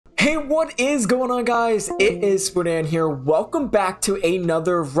Hey, what is going on, guys? It is Sportan here. Welcome back to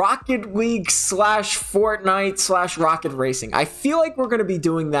another Rocket League slash Fortnite slash Rocket Racing. I feel like we're going to be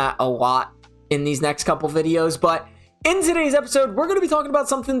doing that a lot in these next couple videos, but in today's episode, we're going to be talking about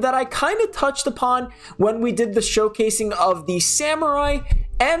something that I kind of touched upon when we did the showcasing of the Samurai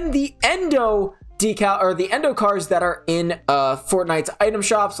and the Endo decal, or the Endo cars that are in Fortnite's item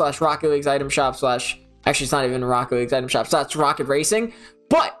shop slash Rocket League's item shop slash, actually it's not even Rocket League's item shop, so that's Rocket Racing.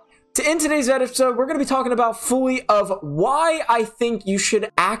 But in today's episode, we're going to be talking about fully of why I think you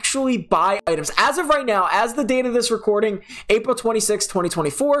should actually buy items. As of right now, as the date of this recording, April 26,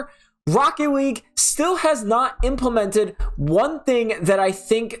 2024, Rocket League still has not implemented one thing that I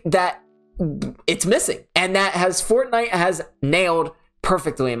think that it's missing, and that has Fortnite has nailed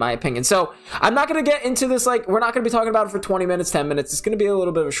perfectly, in my opinion. So I'm not going to get into this, like, we're not going to be talking about it for 20 minutes, 10 minutes. It's going to be a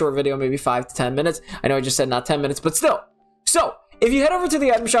little bit of a short video, maybe 5 to 10 minutes. I know I just said not 10 minutes, but still. So if you head over to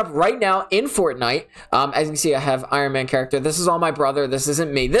the item shop right now in Fortnite, as you can see, I have Iron Man character. This is all my brother. This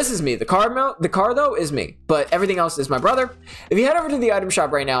isn't me. This is me. The car though is me, but everything else is my brother. If you head over to the item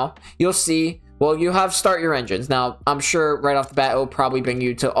shop right now, you'll see, well, you have start your engines. Now, I'm sure right off the bat, it will probably bring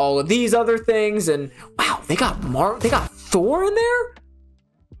you to all of these other things. And wow, they got Thor in there.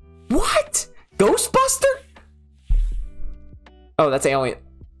 What? Ghostbuster? Oh, that's Alien.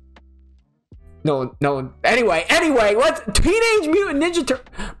 No. Anyway, what? Teenage Mutant Ninja Turtle.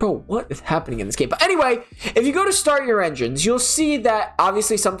 Bro, what is happening in this game? But anyway, if you go to start your engines, you'll see that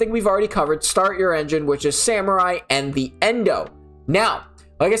obviously something we've already covered, start your engine, which is Samurai and the Endo. Now,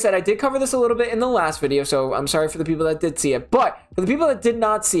 like I said, I did cover this a little bit in the last video, so I'm sorry for the people that did see it. But for the people that did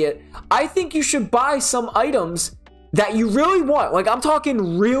not see it, I think you should buy some items that you really want. Like, I'm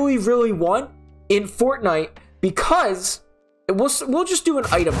talking really want in Fortnite, because we'll just do an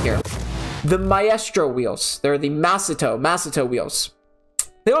item here. The Maestro wheels. They're the Masato wheels.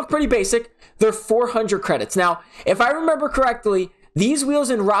 They look pretty basic. They're 400 credits. Now, if I remember correctly, these wheels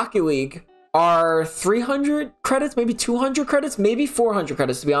in Rocket League are 300 credits, maybe 200 credits, maybe 400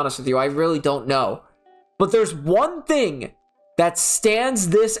 credits, to be honest with you. I really don't know. But there's one thing that stands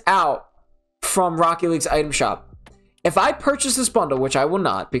this out from Rocket League's item shop. If I purchase this bundle, which I will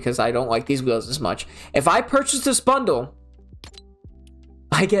not because I don't like these wheels as much. If I purchase this bundle,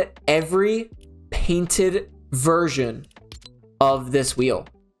 I get every painted version of this wheel.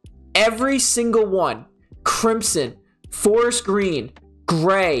 Every single one. Crimson, forest green,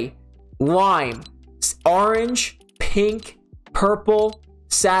 gray, lime, orange, pink, purple,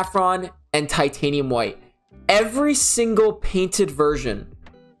 saffron, and titanium white. Every single painted version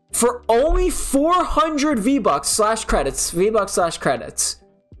for only 400 V-Bucks slash credits.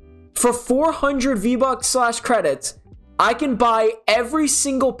 For 400 V-Bucks slash credits, I can buy every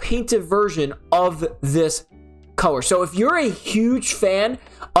single painted version of this color. So if you're a huge fan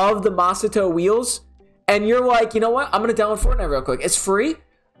of the Masato wheels and you're like, you know what, I'm going to download Fortnite real quick. It's free.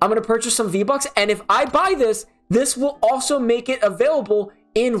 I'm going to purchase some V-Bucks. And if I buy this, this will also make it available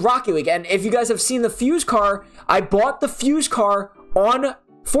in Rocket League. And if you guys have seen the Fuse car, I bought the Fuse car on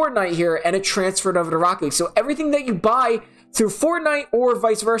Fortnite here and it transferred over to Rocket League. So everything that you buy through Fortnite or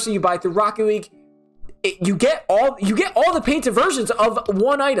vice versa, you buy through Rocket League, you get all the painted versions of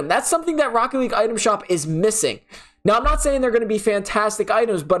one item. That's something that Rocket League item shop is missing. Now, I'm not saying they're going to be fantastic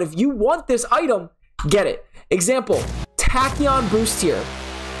items, but if you want this item, get it. Example, Tachyon boost here.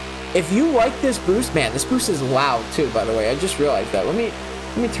 If you like this boost, man, this boost is loud too, by the way. I just realized that. Let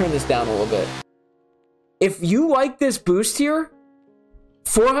me turn this down a little bit. If you like this boost here,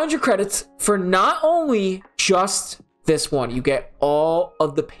 400 credits for not only just this one, you get all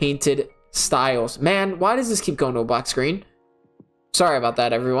of the painted styles. Man, why does this keep going to a black screen? Sorry about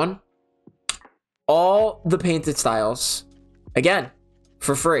that, everyone. All the painted styles, again,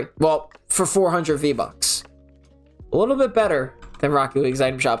 for free. Well, for 400 V-Bucks. A little bit better than Rocket League's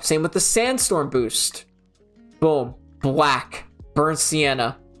item shop. Same with the Sandstorm boost. Boom. Black, burnt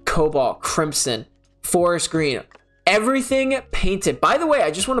sienna, cobalt, crimson, forest green. Everything painted. By the way,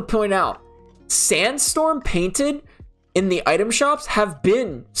 I just want to point out, Sandstorm painted in the item shops have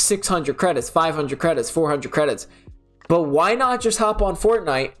been 600 credits, 500 credits, 400 credits. But why not just hop on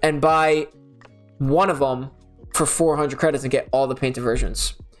Fortnite and buy one of them for 400 credits and get all the painted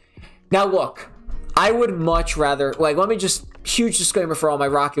versions? Now, look, I would much rather, like, let me just, huge disclaimer for all my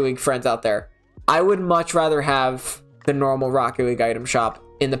Rocket League friends out there. I would much rather have the normal Rocket League item shop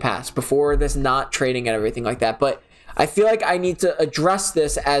in the past, before this not trading and everything like that. But I feel like I need to address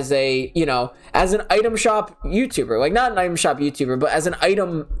this as a, you know, as an item shop YouTuber. Like, not an item shop YouTuber, but as an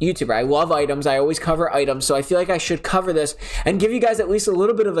item YouTuber. I love items. I always cover items. So I feel like I should cover this and give you guys at least a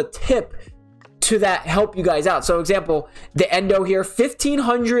little bit of a tip to that help you guys out. So example, the Endo here,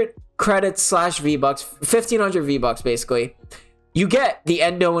 1500 credits slash V-Bucks, 1500 V-Bucks basically. You get the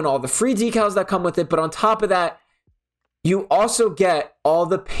Endo and all the free decals that come with it, but on top of that, you also get all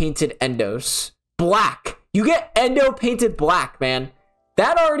the painted Endos. Black. You get Endo painted black, man.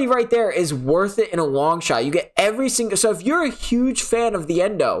 That already right there is worth it in a long shot. You get every single... So if you're a huge fan of the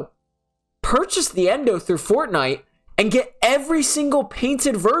Endo, purchase the Endo through Fortnite and get every single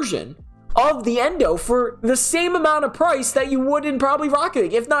painted version of the Endo for the same amount of price that you would in probably Rocket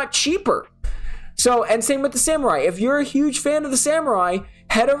League, if not cheaper. So, and same with the Samurai. If you're a huge fan of the Samurai,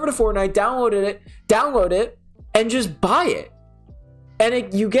 head over to Fortnite, download it, and just buy it.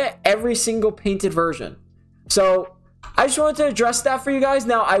 And you get every single painted version. So I just wanted to address that for you guys.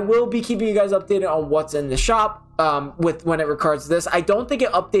 Now, I will be keeping you guys updated on what's in the shop when it regards to this. I don't think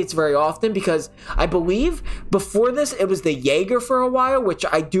it updates very often because I believe before this, it was the Jaeger for a while, which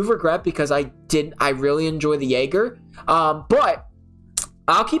I do regret because I really enjoy the Jaeger. But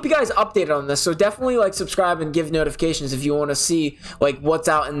I'll keep you guys updated on this, so definitely like subscribe and give notifications if you want to see like what's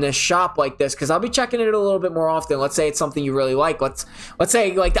out in this shop like this, because I'll be checking it a little bit more often. Let's say it's something you really like. Let's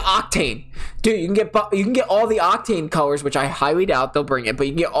say like the Octane, dude. You can get all the Octane colors, which I highly doubt they'll bring it, but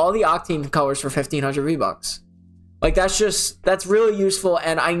you can get all the Octane colors for 1500 V-Bucks. Like that's really useful,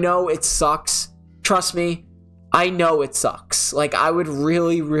 and I know it sucks. Trust me, I know it sucks. Like I would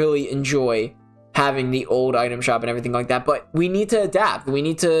really enjoy having the old item shop and everything like that, but we need to adapt. We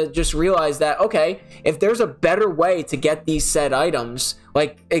need to just realize that, okay, if there's a better way to get these said items,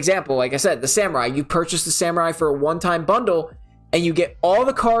 like example, like I said, the Samurai, you purchase the Samurai for a one-time bundle and you get all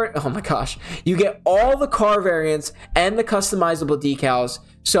the car, oh my gosh, you get all the car variants and the customizable decals.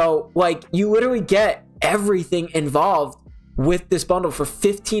 So like you literally get everything involved with this bundle for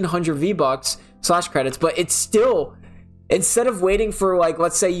 1500 V-Bucks slash credits, but it's still, instead of waiting for like,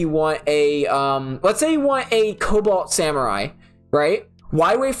 let's say you want a Cobalt Samurai, right?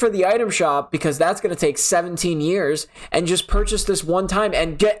 Why wait for the item shop? Because that's going to take 17 years, and just purchase this one time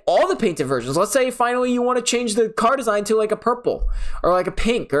and get all the painted versions. Let's say finally you want to change the car design to like a purple or like a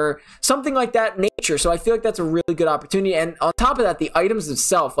pink or something like that nature. So I feel like that's a really good opportunity. And on top of that, the items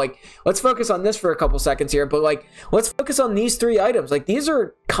itself, like let's focus on this for a couple seconds here, but like let's focus on these three items. Like these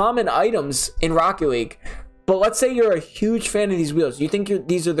are common items in Rocket League. But let's say you're a huge fan of these wheels. You think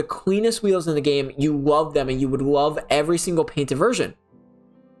these are the cleanest wheels in the game. You love them and you would love every single painted version.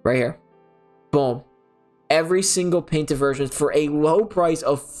 Right here. Boom. Every single painted version for a low price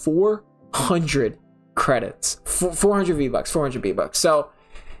of 400 credits. 400 V-Bucks. 400 V-Bucks. So,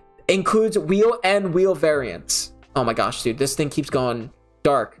 includes wheel and wheel variants. Oh my gosh, dude. This thing keeps going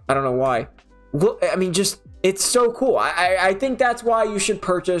dark. I don't know why. I mean, just, it's so cool. I think that's why you should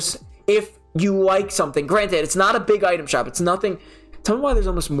purchase if you like something. Granted, it's not a big item shop. It's nothing. Tell me why there's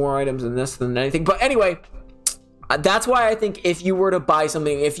almost more items in this than anything. But anyway, that's why I think if you were to buy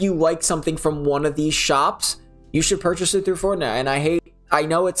something, if you like something from one of these shops, you should purchase it through Fortnite. And I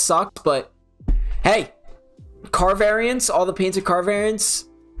know it sucks, but hey, car variants, all the painted car variants,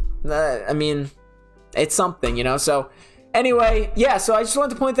 I mean, it's something, you know? So anyway, yeah, so I just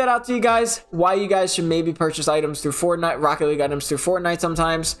wanted to point that out to you guys, why you guys should maybe purchase items through Fortnite, Rocket League items through Fortnite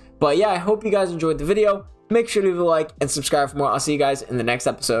sometimes. But yeah, I hope you guys enjoyed the video. Make sure to leave a like and subscribe for more. I'll see you guys in the next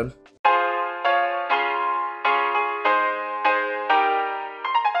episode.